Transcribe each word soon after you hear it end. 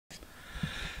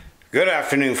Good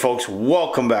afternoon, folks.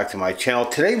 Welcome back to my channel.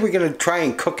 Today we're going to try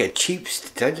and cook a cheap...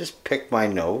 Did I just pick my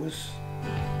nose?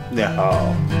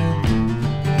 No.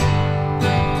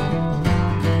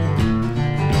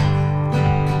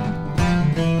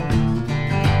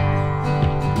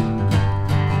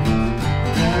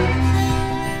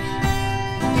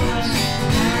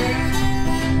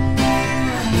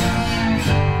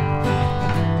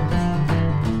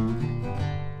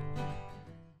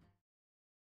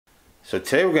 So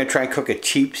today we're going to try and cook a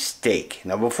cheap steak.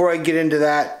 Now before I get into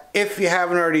that, if you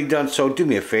haven't already done so, do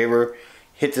me a favor.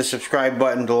 Hit the subscribe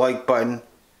button, the like button,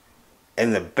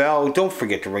 and the bell. Don't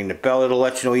forget to ring the bell. It'll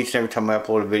let you know each and every time I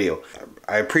upload a video.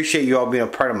 I appreciate you all being a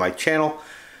part of my channel.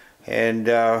 And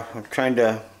I'm trying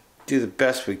to do the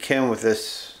best we can with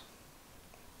this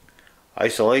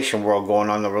isolation world going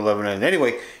on that we're living in.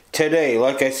 Anyway, today,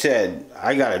 like I said,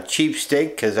 I got a cheap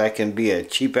steak because I can be a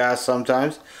cheap ass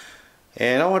sometimes.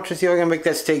 And I want to see if I can make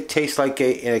that steak taste like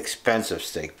an expensive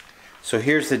steak. So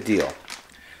here's the deal.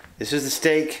 This is the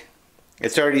steak.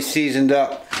 It's already seasoned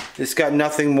up. It's got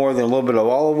nothing more than a little bit of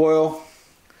olive oil,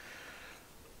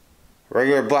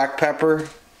 regular black pepper,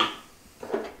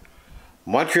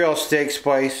 Montreal steak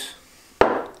spice,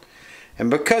 and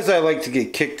because I like to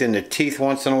get kicked in the teeth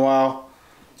once in a while,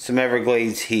 some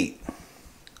Everglades heat.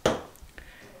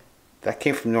 That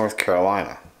came from North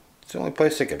Carolina. It's the only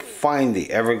place I could find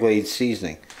the Everglades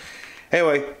seasoning.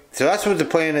 Anyway, so that's what the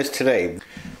plan is today.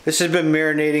 This has been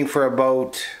marinating for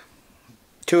about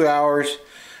 2 hours.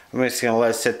 I'm just going to let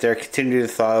it sit there, continue to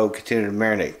thaw, continue to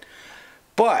marinate.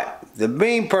 But the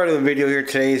main part of the video here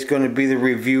today is going to be the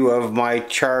review of my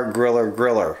Char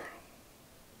Griller.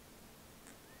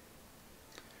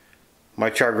 My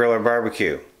Char Griller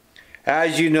BBQ.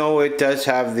 As you know, it does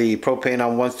have the propane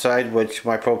on one side, which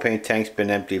my propane tank's been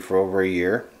empty for over a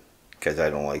year, because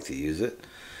I don't like to use it.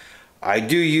 I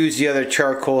do use the other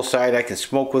charcoal side. I can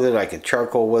smoke with it, I can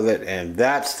charcoal with it, and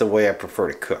that's the way I prefer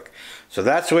to cook. So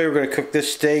that's the way we're going to cook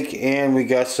this steak, and we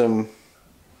got some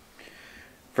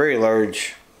very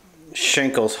large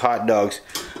Schenkels hot dogs.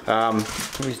 Let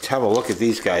me have a look at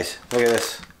these guys. Look at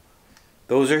this.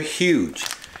 Those are huge.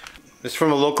 This is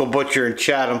from a local butcher in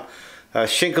Chatham.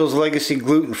 Schenkels Legacy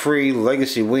Gluten-Free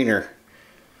Legacy Wiener.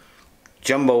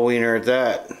 Jumbo wiener at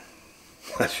that.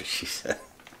 That's what she said.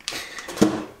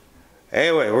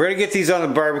 Anyway, we're going to get these on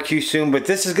the barbecue soon, but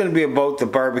this is going to be about the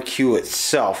barbecue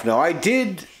itself. Now, I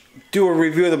did do a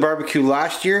review of the barbecue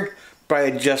last year, but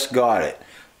I just got it.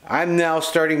 I'm now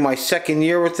starting my second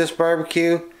year with this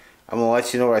barbecue. I'm going to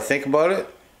let you know what I think about it.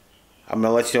 I'm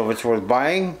going to let you know if it's worth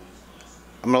buying.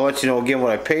 I'm going to let you know again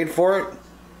what I paid for it.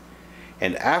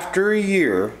 And after a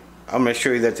year, I'm going to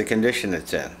show you that the condition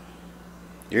it's in.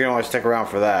 You're going to want to stick around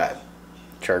for that.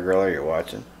 Char Griller, you're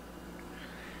watching.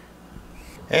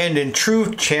 And in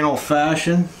true channel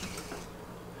fashion,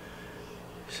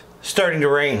 starting to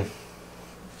rain.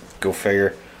 Go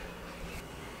figure.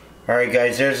 Alright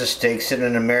guys, there's the steak sitting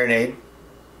in a marinade.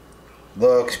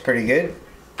 Looks pretty good.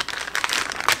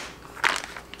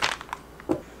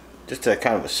 Just a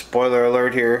kind of a spoiler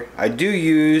alert here. I do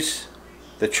use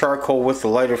the charcoal with the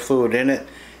lighter fluid in it.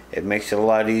 It makes it a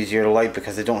lot easier to light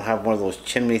because I don't have one of those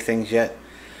chimney things yet.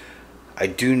 I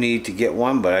do need to get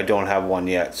one, but I don't have one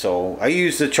yet. So I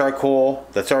use the charcoal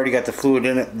that's already got the fluid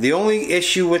in it. The only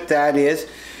issue with that is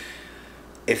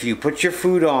if you put your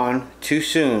food on too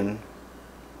soon,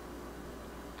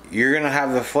 you're going to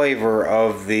have the flavor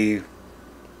of the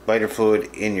lighter fluid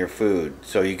in your food.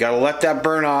 So you got to let that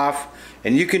burn off.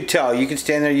 And you can tell, you can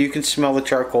stand there, you can smell the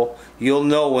charcoal. You'll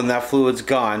know when that fluid's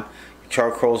gone.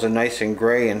 Charcoals are nice and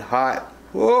gray and hot.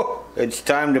 Whoa, it's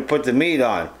time to put the meat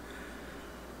on.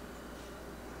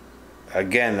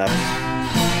 Again,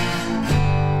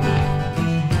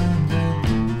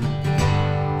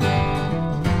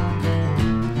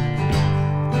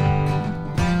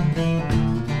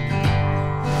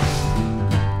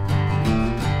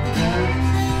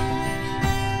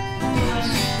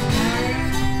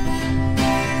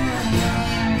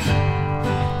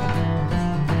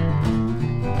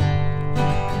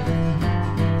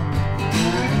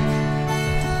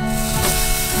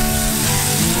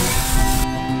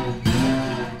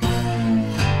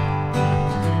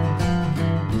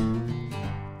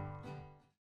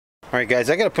 alright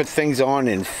guys, I gotta put things on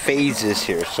in phases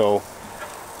here. So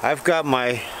I've got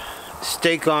my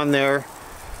steak on there.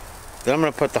 Then I'm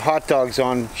gonna put the hot dogs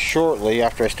on shortly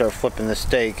after I start flipping the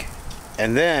steak.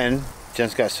 And then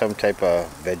Jen's got some type of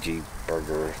veggie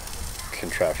burger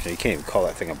contraption. You can't even call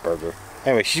that thing a burger.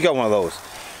 Anyway, she's got one of those.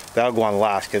 That'll go on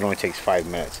last because it only takes 5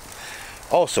 minutes.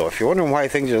 Also, if you're wondering why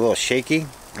things are a little shaky,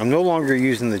 I'm no longer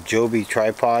using the Joby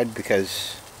tripod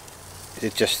because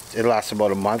it lasts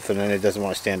about a month and then it doesn't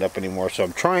want to stand up anymore. So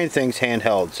I'm trying things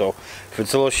handheld. So if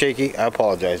it's a little shaky, I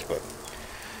apologize, but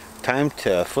time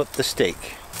to flip the steak.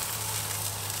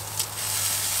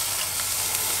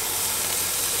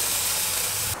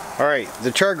 All right,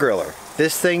 the Char Griller.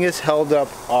 This thing is held up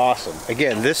awesome.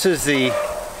 Again, this is the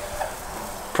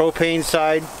propane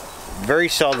side. Very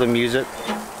seldom use it.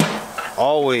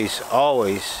 Always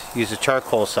use the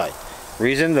charcoal side.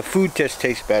 Reason, the food just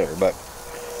tastes better. But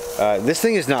this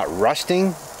thing is not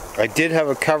rusting. I did have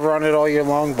a cover on it all year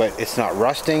long, but it's not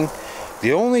rusting.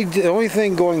 The only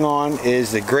thing going on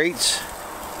is the grates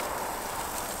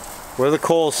where the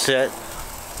coals sit.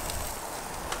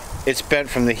 It's bent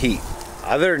from the heat.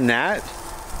 Other than that,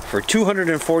 for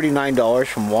 $249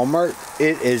 from Walmart,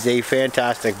 it is a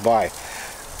fantastic buy.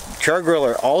 Char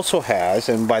Griller also has,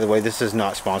 and by the way, this is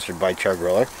not sponsored by Char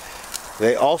Griller,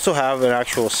 they also have an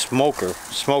actual smoker.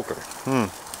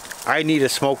 I need a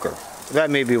smoker. That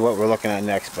may be what we're looking at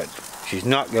next, but she's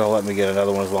not going to let me get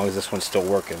another one as long as this one's still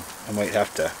working. I might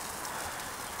have to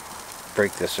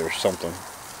break this or something.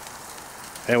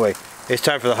 Anyway, it's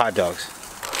time for the hot dogs.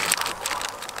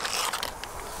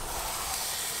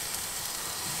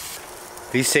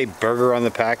 These say burger on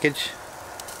the package.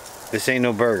 This ain't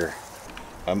no burger.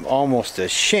 I'm almost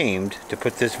ashamed to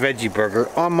put this veggie burger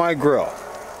on my grill.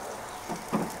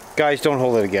 Guys, don't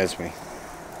hold it against me.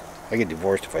 I get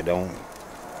divorced if I don't.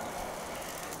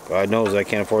 God knows I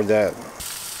can't afford that.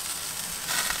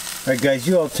 Alright guys,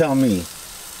 you all tell me,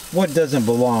 what doesn't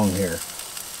belong here?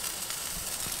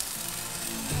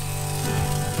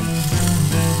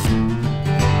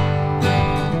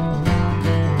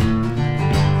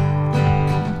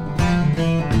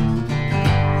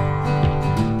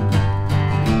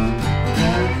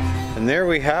 And there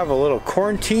we have a little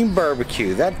quarantine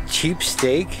barbecue. That cheap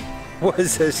steak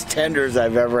was as tender as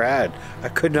I've ever had. I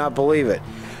could not believe it.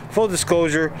 Full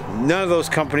disclosure, none of those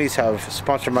companies have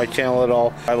sponsored my channel at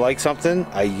all. I like something,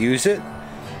 I use it,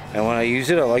 and when I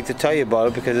use it, I like to tell you about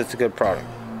it because it's a good product.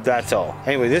 That's all.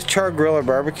 Anyway, this Char Griller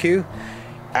BBQ,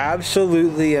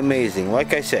 absolutely amazing.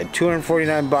 Like I said,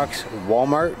 249 bucks,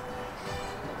 Walmart.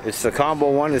 It's the combo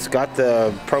one. It's got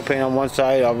the propane on one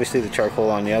side, obviously the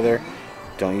charcoal on the other.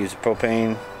 Don't use the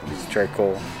propane, use the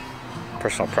charcoal.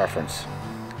 Personal preference.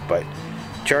 But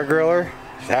Char Griller,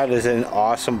 that is an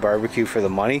awesome barbecue for the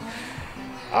money.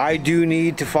 I do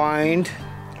need to find,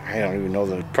 I don't even know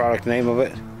the product name of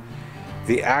it,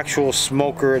 the actual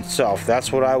smoker itself.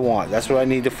 That's what I want. That's what I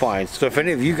need to find. So if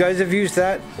any of you guys have used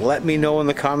that, let me know in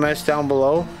the comments down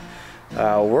below.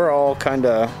 We're all kind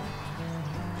of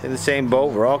in the same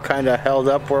boat. We're all kind of held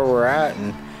up where we're at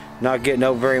and not getting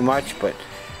out very much, but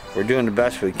we're doing the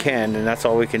best we can, and that's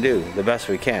all we can do, the best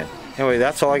we can. Anyway,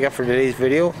 that's all I got for today's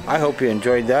video. I hope you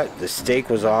enjoyed that. The steak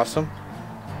was awesome.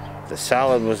 The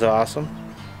salad was awesome.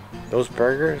 Those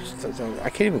burgers, I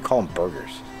can't even call them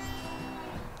burgers.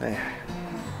 They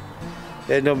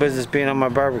had no business being on my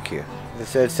barbecue.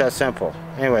 It's that simple.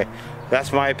 Anyway,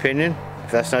 that's my opinion.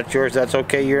 If that's not yours, that's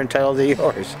okay. You're entitled to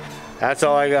yours. That's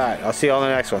all I got. I'll see you on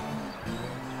the next one.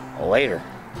 Later.